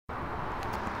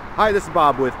Hi, this is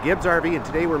Bob with Gibbs RV, and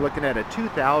today we're looking at a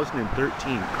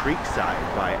 2013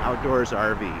 Creekside by Outdoors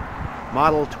RV.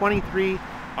 Model 23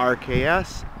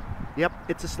 RKS. Yep,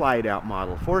 it's a slide-out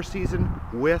model. 4-season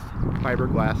with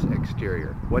fiberglass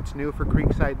exterior. What's new for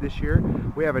Creekside this year?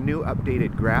 We have a new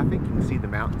updated graphic. You can see the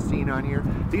mountain scene on here.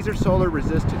 These are solar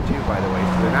resistant too, by the way,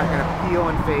 so they're not going to peel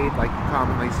and fade like you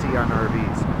commonly see on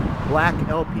RVs. Black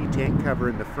LP tank cover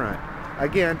in the front.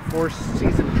 Again,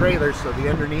 4-season trailer, so the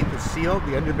underneath is sealed,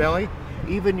 the underbelly.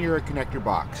 Even your connector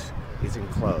box is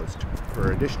enclosed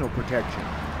for additional protection.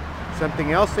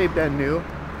 Something else they've done new,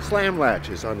 slam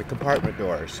latches on the compartment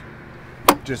doors.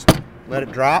 Just let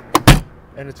it drop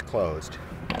and it's closed.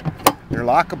 They're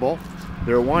lockable.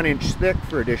 They're 1 inch thick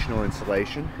for additional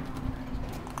insulation.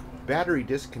 Battery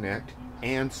disconnect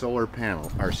and solar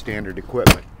panel are standard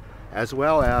equipment, as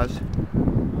well as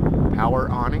power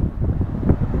awning,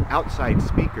 outside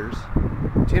speakers,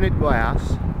 tinted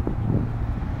glass,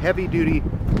 heavy-duty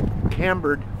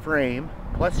cambered frame,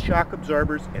 plus shock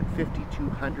absorbers and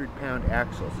 5,200 pound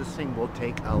axles. This thing will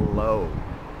take a load.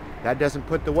 That doesn't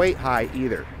put the weight high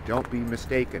either. Don't be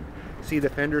mistaken. See the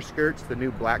fender skirts, the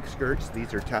new black skirts?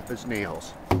 These are tough as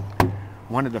nails.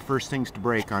 One of the first things to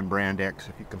break on Brand X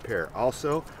if you compare.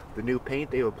 Also, the new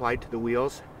paint they've applied to the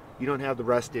wheels. You don't have the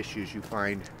rust issues you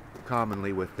find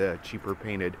commonly with the cheaper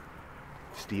painted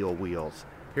steel wheels.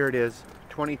 Here it is,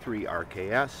 23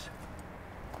 RKS,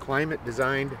 climate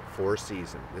designed,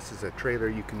 4-season. This is a trailer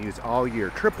you can use all year.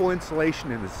 Triple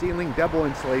insulation in the ceiling, double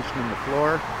insulation in the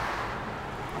floor,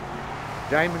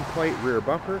 diamond plate rear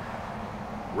bumper,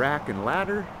 rack and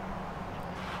ladder,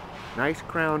 nice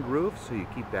crowned roof so you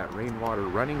keep that rainwater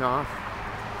running off,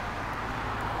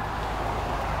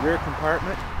 rear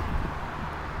compartment,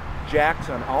 jacks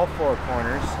on all 4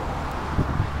 corners.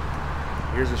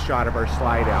 Here's a shot of our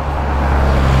slide out.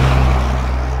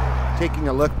 Taking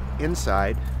a look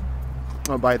inside.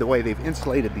 Oh, by the way, they've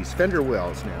insulated these fender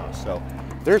wells now, so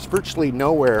there's virtually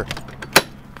nowhere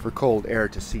for cold air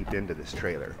to seep into this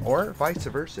trailer. Or vice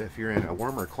versa, if you're in a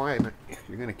warmer climate,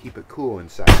 you're going to keep it cool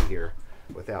inside here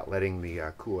without letting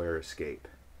the cool air escape.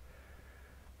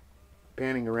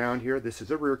 Panning around here, this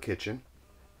is a rear kitchen.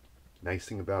 Nice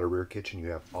thing about a rear kitchen, you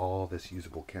have all this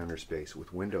usable counter space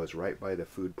with windows right by the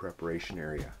food preparation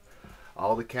area.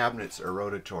 All the cabinets are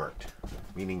rototorqued,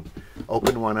 meaning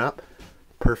open one up,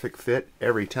 perfect fit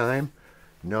every time,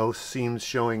 no seams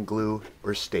showing glue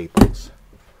or staples.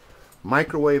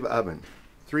 Microwave oven,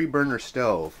 3-burner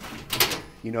stove.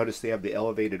 You notice they have the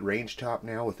elevated range top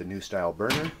now with the new style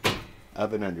burner.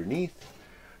 Oven underneath.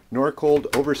 Norcold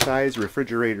oversized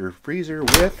refrigerator freezer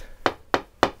with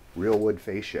real wood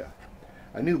fascia.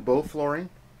 A new bow flooring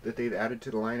that they've added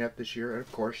to the lineup this year, and of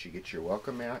course you get your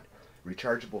welcome mat,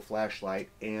 rechargeable flashlight,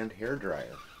 and hair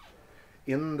dryer.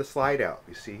 In the slide out,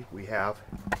 you see, we have,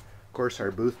 of course,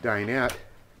 our booth dinette,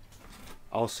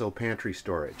 also pantry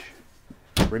storage.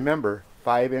 Remember,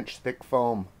 5-inch thick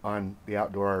foam on the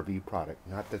outdoor RV product,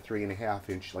 not the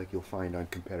 3.5-inch like you'll find on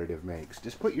competitive makes.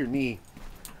 Just put your knee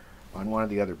on one of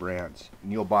the other brands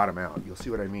and you'll bottom out. You'll see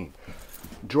what I mean.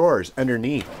 Drawers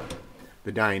underneath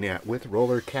the dinette with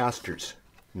roller casters,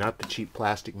 not the cheap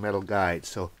plastic metal guides.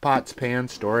 So pots,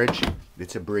 pans, storage,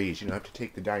 it's a breeze. You don't have to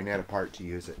take the dinette apart to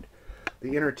use it.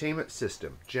 The entertainment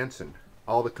system, Jensen,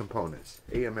 all the components,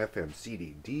 AM, FM,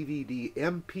 CD, DVD,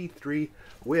 MP3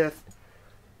 with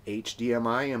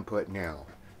HDMI input now.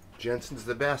 Jensen's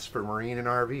the best for marine and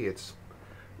RV. It's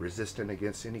resistant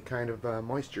against any kind of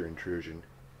moisture intrusion.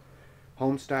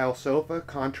 Home style sofa,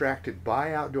 contracted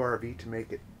by Outdoor RV to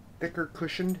make it thicker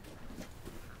cushioned.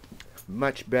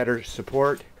 Much better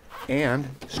support, and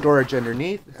storage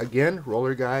underneath. Again,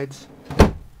 roller guides.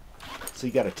 So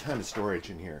you got a ton of storage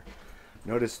in here.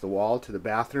 Notice the wall to the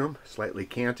bathroom, slightly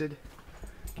canted.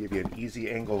 Give you an easy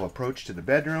angle approach to the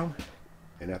bedroom.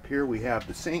 And up here we have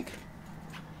the sink,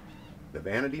 the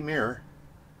vanity mirror.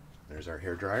 There's our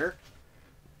hair dryer.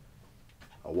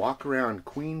 A walk-around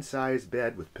queen-size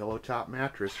bed with pillow top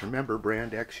mattress. Remember,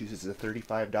 Brand X uses a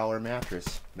 $35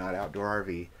 mattress, not Outdoor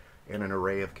RV. And an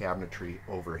array of cabinetry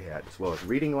overhead, as well as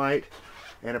reading light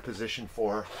and a position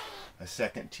for a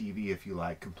second TV if you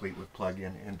like, complete with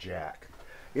plug-in and jack.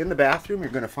 In the bathroom,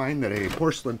 you're going to find that a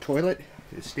porcelain toilet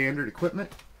is standard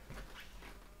equipment.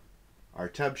 Our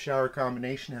tub shower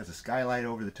combination has a skylight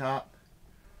over the top,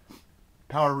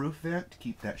 power roof vent to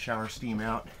keep that shower steam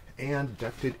out, and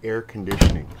ducted air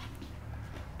conditioning.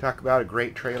 Talk about a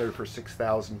great trailer for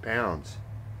 6,000 pounds.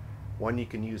 One you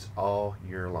can use all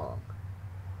year long.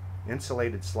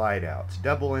 Insulated slide outs,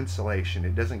 double insulation.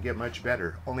 It doesn't get much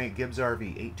better. Only at Gibbs RV,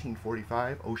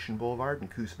 1845 Ocean Boulevard in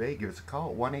Coos Bay. Give us a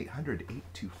call at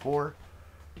 1-800-824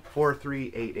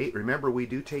 4388. Remember, we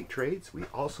do take trades. We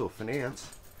also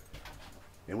finance.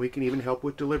 And we can even help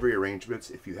with delivery arrangements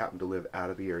if you happen to live out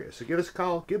of the area. So give us a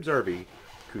call, Gibbs RV,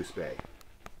 Coos Bay.